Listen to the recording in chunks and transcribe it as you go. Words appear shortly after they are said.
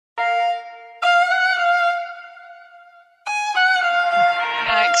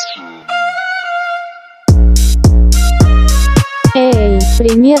Эй,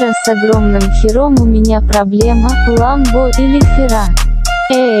 примера с огромным хером у меня проблема, ламбо или фера.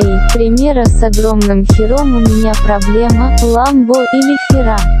 Эй, примера с огромным хером у меня проблема, ламбо или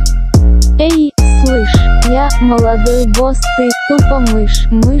фера. Эй, слышь, я молодой босс, ты тупо мышь,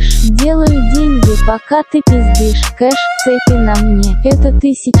 делаю деньги, пока ты пиздишь, кэш, цепи на мне, это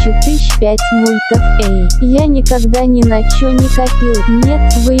 1005 мультов, эй, я никогда ни на чё не копил,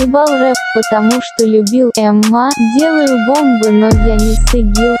 нет, выебал рэп, потому что любил делаю бомбы, но я не с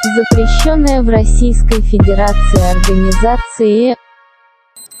ИГИЛ, запрещенная в Российской Федерации организации.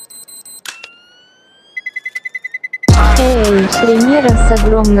 Эй, примера с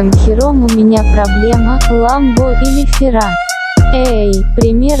огромным хером у меня проблема, ламбо или фера. Эй,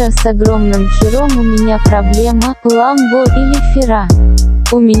 примера с огромным хером у меня проблема, ламбо или фера.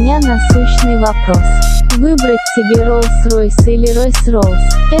 У меня насущный вопрос. Выбрать себе Rolls-Royce или Royce-Rolls.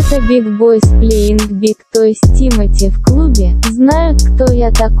 Это Big Boys Playing Big, то есть Тимати в клубе. Знают, кто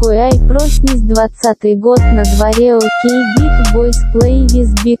я такой, ай, проснись, 20-й год на дворе, окей, Big Boys Play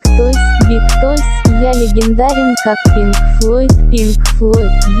with Big Toys, Big Toys. Я легендарен, как Pink Floyd,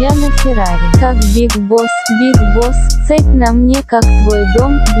 я на Феррари, как Big Boss, цепь на мне, как твой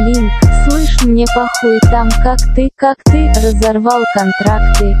дом, блин, слышь, мне похуй там, как ты, разорвал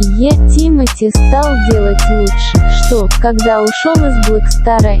контракты, Тимати стал делать лучше, что, когда ушел из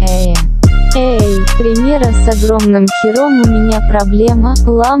Блэкстара, Эй, примера с огромным хером у меня проблема,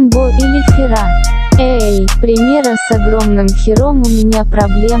 ламбо или фера. Эй, примера с огромным хером у меня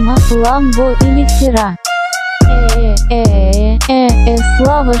проблема, ламбо или фера.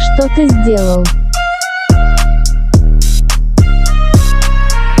 Слава, что ты сделал?